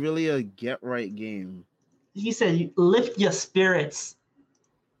said we really a get right game. He said you lift your spirits.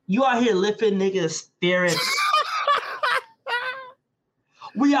 You out here lifting niggas' spirits.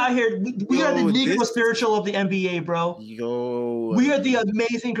 We out here. We are the Negro spiritual of the NBA, bro. We are the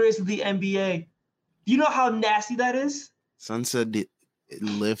amazing grace of the NBA. You know how nasty that is? Son said it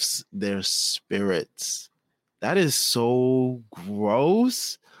lifts their spirits. That is so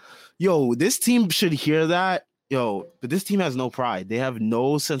gross. Yo, this team should hear that. Yo, but this team has no pride. They have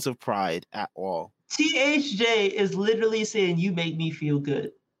no sense of pride at all. THJ is literally saying, you make me feel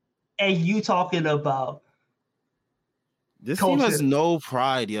good. And you talking about this culture. Team has no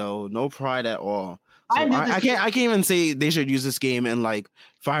pride, yo. No pride at all. So I can't even say they should use this game and like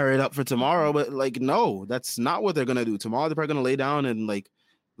fire it up for tomorrow, but like no, that's not what they're gonna do. Tomorrow they're probably gonna lay down and like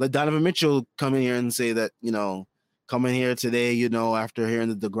let Donovan Mitchell come in here and say that, you know, coming here today, you know, after hearing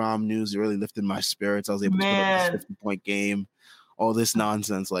the DeGrom news, it really lifted my spirits. I was able to put up this 50-point game, all this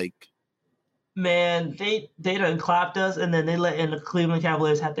nonsense. Like, man, they done clapped us, and then they let in the Cleveland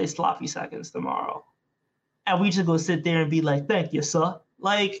Cavaliers have their sloppy seconds tomorrow. And we just go sit there and be like, thank you, sir.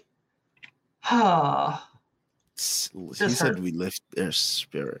 Like, he said we lift their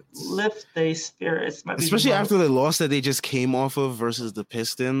spirits. Lift their spirits. Especially after the loss that they just came off of versus the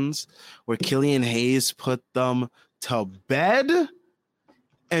Pistons, where Killian Hayes put them to bed,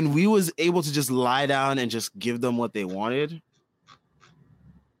 and we was able to just lie down and just give them what they wanted.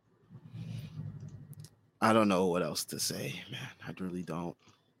 I don't know what else to say, man. I really don't.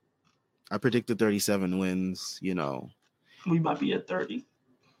 I predicted 37 wins, you know. We might be at 30.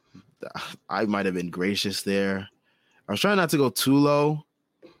 I might have been gracious there. I was trying not to go too low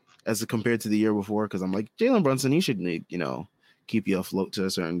as compared to the year before, because I'm like, Jalen Brunson, he should, you know, keep you afloat to a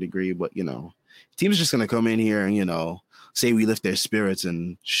certain degree. But, you know, team's just going to come in here and, you know, say we lift their spirits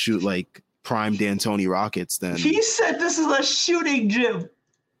and shoot like prime D'Antoni Rockets. Then he said this is a shooting gym.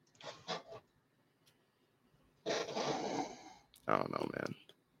 I don't know, man.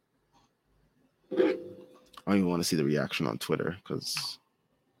 I don't even want to see the reaction on Twitter because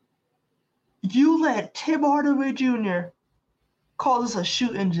you let Tim Hardaway Jr. call this a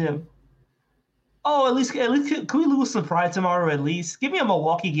shooting gym. Oh, at least can we lose some pride tomorrow? At least give me a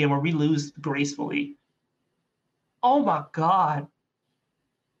Milwaukee game where we lose gracefully. Oh my God,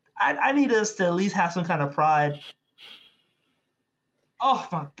 I need us to at least have some kind of pride. Oh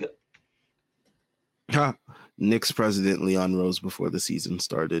my God. Knicks president Leon Rose before the season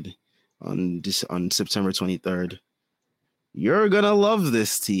started on September 23rd. You're going to love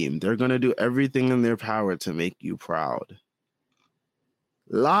this team. They're going to do everything in their power to make you proud.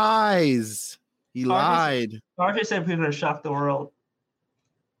 Lies. He lied. RJ said we're going to shock the world.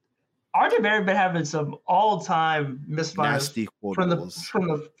 RJ Barrett been having some all-time misfires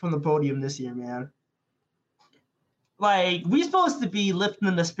from the podium this year, man. Like, we supposed to be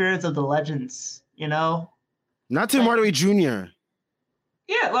lifting the spirits of the legends, you know? Not Tim Hardaway Jr.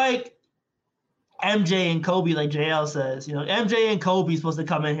 Yeah, like MJ and Kobe, like JL says, you know, MJ and Kobe supposed to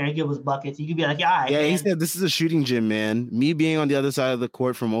come in here and give us buckets. You could be like, yeah, yeah. He said this is a shooting gym, man. Me being on the other side of the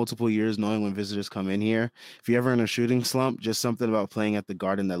court for multiple years, knowing when visitors come in here, if you're ever in a shooting slump, just something about playing at the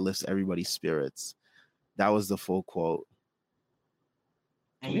Garden that lifts everybody's spirits. That was the full quote.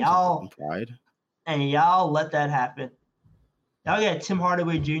 And y'all let that happen. Now I got Tim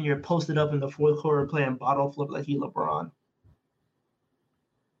Hardaway Jr. posted up in the fourth quarter playing bottle flip like he LeBron.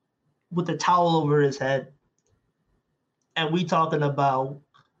 With the towel over his head. And we talking about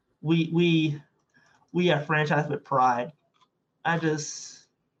we are franchise with pride. This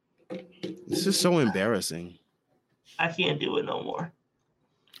is so embarrassing. I can't do it no more.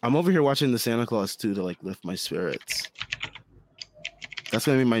 I'm over here watching the Santa Claus 2 to like lift my spirits. That's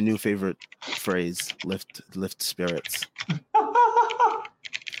gonna be my new favorite phrase. Lift spirits.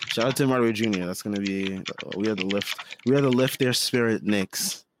 Shout out to Tim Hardaway Jr. That's gonna be we are the lift their spirit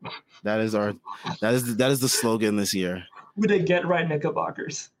Knicks. That is the slogan this year. We did get right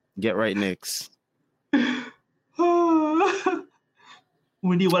Knickerbockers. Get right Knicks.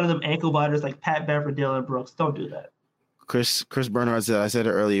 We need one of them ankle biters like Pat Bev, Dylan Brooks. Don't do that. Chris Bernhard said, I said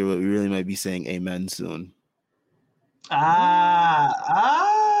it earlier, but we really might be saying amen soon. I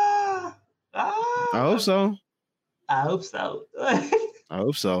hope so. I hope so.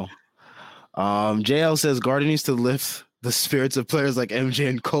 JL says Garden needs to lift the spirits of players like MJ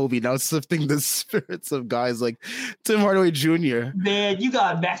and Kobe. Now it's lifting the spirits of guys like Tim Hardaway Jr. Man, you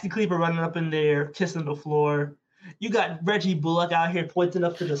got Maxi Kleber running up in there, kissing the floor. You got Reggie Bullock out here pointing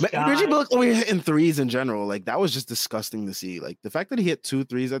up to the sky. Reggie Bullock only hitting threes in general. Like, that was just disgusting to see. Like, the fact that he hit 2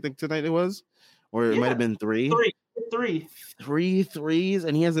 threes, I think tonight it was, or it might have been 3. 3 threes,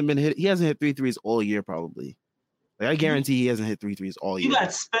 and he hasn't hit 3 threes all year, probably. Like, I guarantee he hasn't hit 3 threes all year. You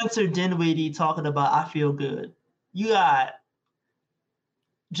got Spencer Dinwiddie talking about I feel good. You got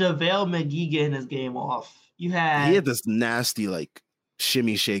JaVale McGee getting his game off. He had this nasty like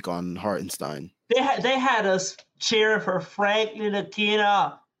shimmy shake on Hartenstein. They had us cheering for Frank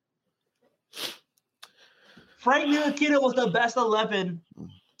Ntilikina. Frank Ntilikina was the best 11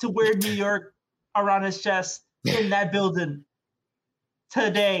 to wear New York around his chest in that building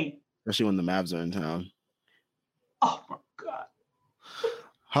today. Especially when the Mavs are in town. Oh my God.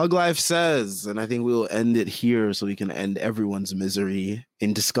 Hug Life says, and I think we will end it here so we can end everyone's misery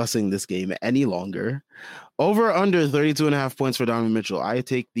in discussing this game any longer. Over under 32.5 points for Donovan Mitchell. I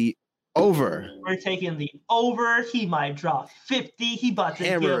take the over. We're taking the over. He might drop 50. He about to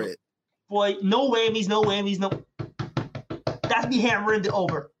hammer it. Boy, no whammies. No. That's me hammering the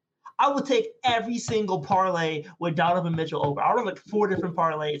over. I would take every single parlay with Donovan Mitchell over. I'll run like 4 different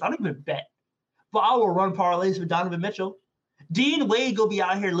parlays. I don't even bet. But I will run parlays with Donovan Mitchell. Dean Wade will be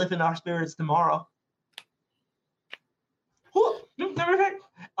out here lifting our spirits tomorrow.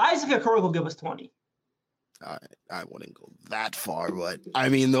 Isaac Okoro will give us 20. I wouldn't go that far, but I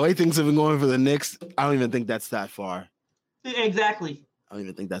mean, the way things have been going for the Knicks, I don't even think that's that far. Exactly. I don't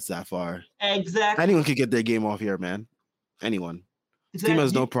even think that's that far. Exactly. Anyone could get their game off here, man. Anyone. This team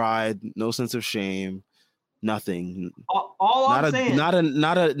has no pride, no sense of shame, nothing. I'm saying, not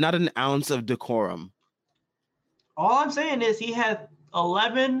an ounce of decorum. All I'm saying is he had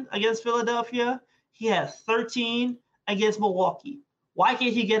 11 against Philadelphia. He has 13 against Milwaukee. Why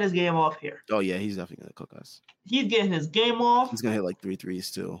can't he get his game off here? Oh yeah, he's definitely gonna cook us. He's getting his game off. He's gonna hit like 3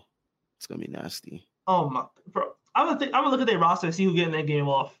 threes too. It's gonna be nasty. Oh my, bro! I'm gonna look at their roster and see who getting their game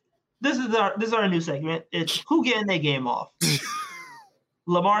off. This is our new segment. It's who getting their game off.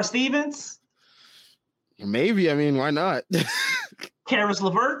 Lamar Stevens. Maybe. I mean, why not? Karis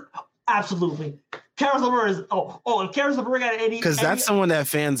LeVert. Absolutely. Karis LeVert is and Karis LeVert got 80 because that's someone that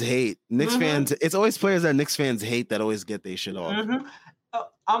fans hate. Knicks fans. It's always players that Knicks fans hate that always get their shit off.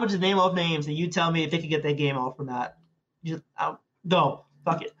 I'm gonna just name off names and you tell me if they can get their game off or not. No,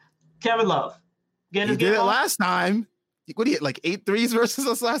 fuck it. Kevin Love. He did it last time. What did he hit, like 8 threes versus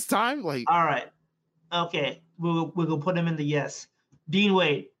us last time? Like, all right, okay, we'll put him in the yes. Dean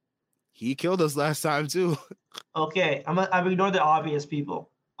Wade. He killed us last time too. Okay, I've ignored the obvious people.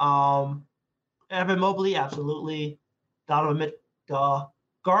 Evan Mobley, absolutely. Donovan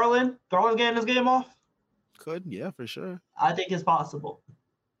Garland getting his game off? Could, yeah, for sure. I think it's possible.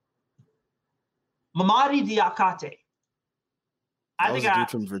 Mamadi Diakite. That was a dude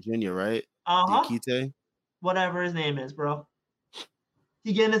from Virginia, right? Diakite? Whatever his name is, bro.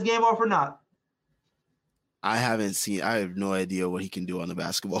 He getting his game off or not? I have no idea what he can do on the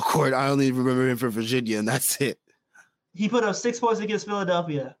basketball court. I only remember him from Virginia, and that's it. He put up 6 points against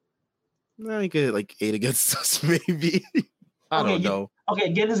Philadelphia. No, he could hit like 8 against us, maybe. I don't know.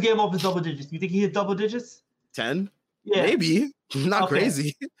 Getting his game off is double digits. You think he hit double digits? 10? Yeah. Maybe. Not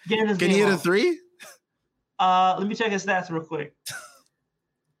crazy. Can he hit a 3? Let me check his stats real quick.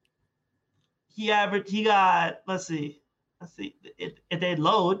 He got, let's see. If they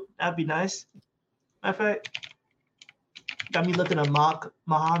load, that'd be nice. Matter of fact, got me looking at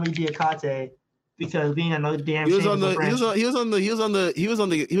Mohamed Diakite because being another damn. He was on the Mavs. Whoa, he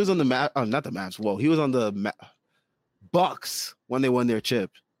was on the Bucks when they won their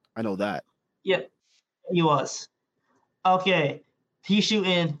chip. I know that. Yep, he was. Okay. He's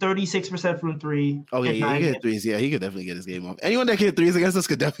shooting 36% from three. Okay, yeah, he could hit threes. Yeah, he could definitely get his game off. Anyone that can hit threes against us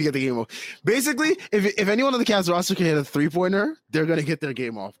could definitely get the game off. Basically, if anyone on the Cavs roster can hit a 3-pointer, they're going to get their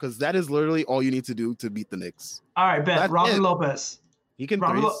game off because that is literally all you need to do to beat the Knicks. All right, bet. Robin Lopez. He can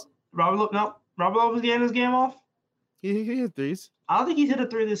Robin Lopez getting his game off? He can hit threes. I don't think he's hit a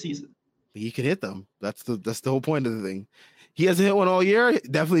 3 this season. He can hit them. That's the whole point of the thing. He hasn't hit one all year.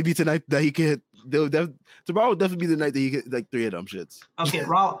 Definitely be tonight that he can hit. Tomorrow will definitely be the night that he get like 3 of them shits. Okay,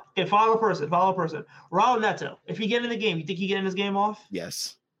 follow person. Raul Neto. If he get in the game, you think he getting his game off?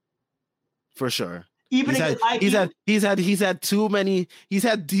 Yes, for sure. Even he's had too many. He's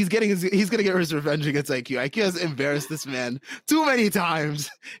gonna get his revenge against IQ. IQ has embarrassed this man too many times.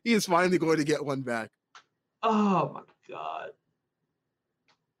 He is finally going to get one back. Oh my god.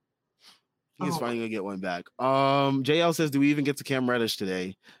 He's finally gonna get one back. JL says, do we even get to Cam Reddish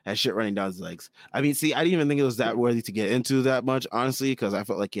today? Has shit running down his legs. I mean, see, I didn't even think it was that worthy to get into that much, honestly, because I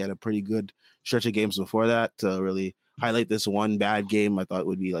felt like he had a pretty good stretch of games before that to really highlight this one bad game. I thought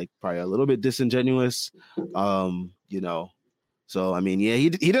would be like probably a little bit disingenuous. So I mean, yeah,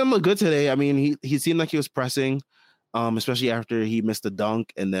 he didn't look good today. I mean, he seemed like he was pressing, especially after he missed the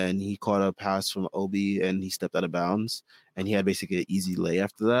dunk and then he caught a pass from Obi and he stepped out of bounds and he had basically an easy lay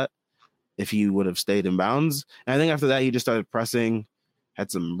after that. If he would have stayed in bounds. And I think after that, he just started pressing,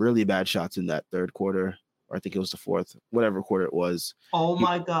 had some really bad shots in that third quarter, or I think it was the fourth, whatever quarter it was. Oh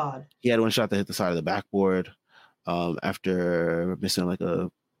my God. He had one shot that hit the side of the backboard after missing like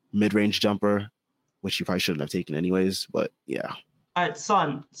a mid-range jumper, which he probably shouldn't have taken anyways, but yeah. All right,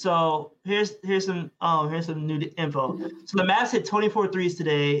 son. So here's some new info. So the Mavs hit 24 threes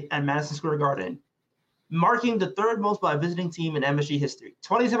today at Madison Square Garden, marking the third most by a visiting team in MSG history.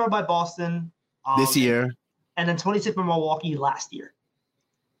 27 by Boston this year, and then 26 by Milwaukee last year.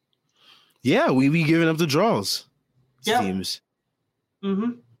 Yeah, we be giving up the draws. Yep. Teams.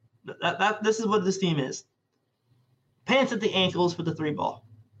 Mm-hmm. This is what this team is. Pants at the ankles for the 3-ball.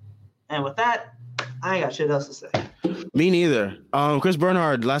 And with that, I ain't got shit else to say. Me neither. Chris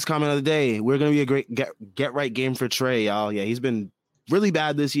Bernhard, last comment of the day. We're gonna be a great get right game for Trey, y'all. Yeah, he's been really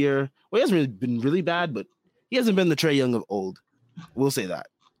bad this year. Well, he hasn't really been really bad, but he hasn't been the Trae Young of old. We'll say that.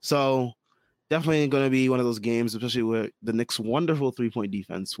 So definitely going to be one of those games, especially where the Knicks' wonderful 3-point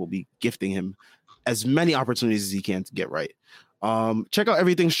defense will be gifting him as many opportunities as he can to get right. Check out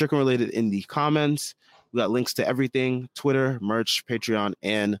everything Strickland related in the comments. We got links to everything: Twitter, merch, Patreon,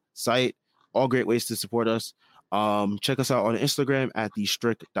 and site. All great ways to support us. Check us out on Instagram at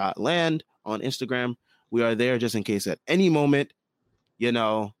thestrick.land on Instagram. We are there just in case at any moment,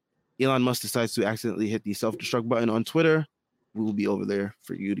 Elon Musk decides to accidentally hit the self-destruct button on Twitter. We will be over there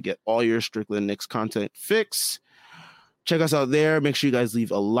for you to get all your Strickland Knicks content fix. Check us out there. Make sure you guys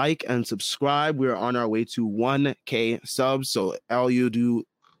leave a like and subscribe. We are on our way to 1K subs, so all you do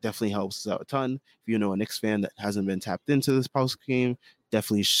definitely helps us out a ton. If you know a Knicks fan that hasn't been tapped into this post game,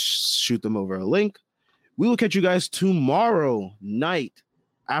 definitely shoot them over a link. We will catch you guys tomorrow night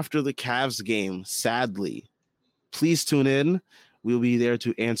after the Cavs game, sadly. Please tune in. We'll be there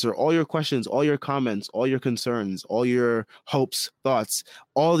to answer all your questions, all your comments, all your concerns, all your hopes, thoughts,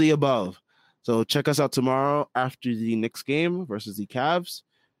 all the above. So check us out tomorrow after the Knicks game versus the Cavs.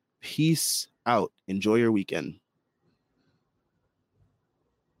 Peace out. Enjoy your weekend.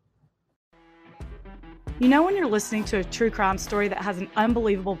 You know when you're listening to a true crime story that has an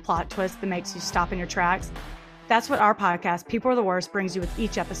unbelievable plot twist that makes you stop in your tracks? That's what our podcast, People Are the Worst, brings you with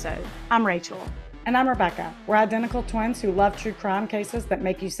each episode. I'm Rachel. And I'm Rebecca. We're identical twins who love true crime cases that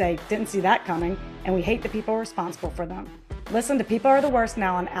make you say, didn't see that coming, and we hate the people responsible for them. Listen to People Are the Worst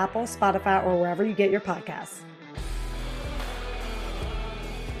now on Apple, Spotify, or wherever you get your podcasts.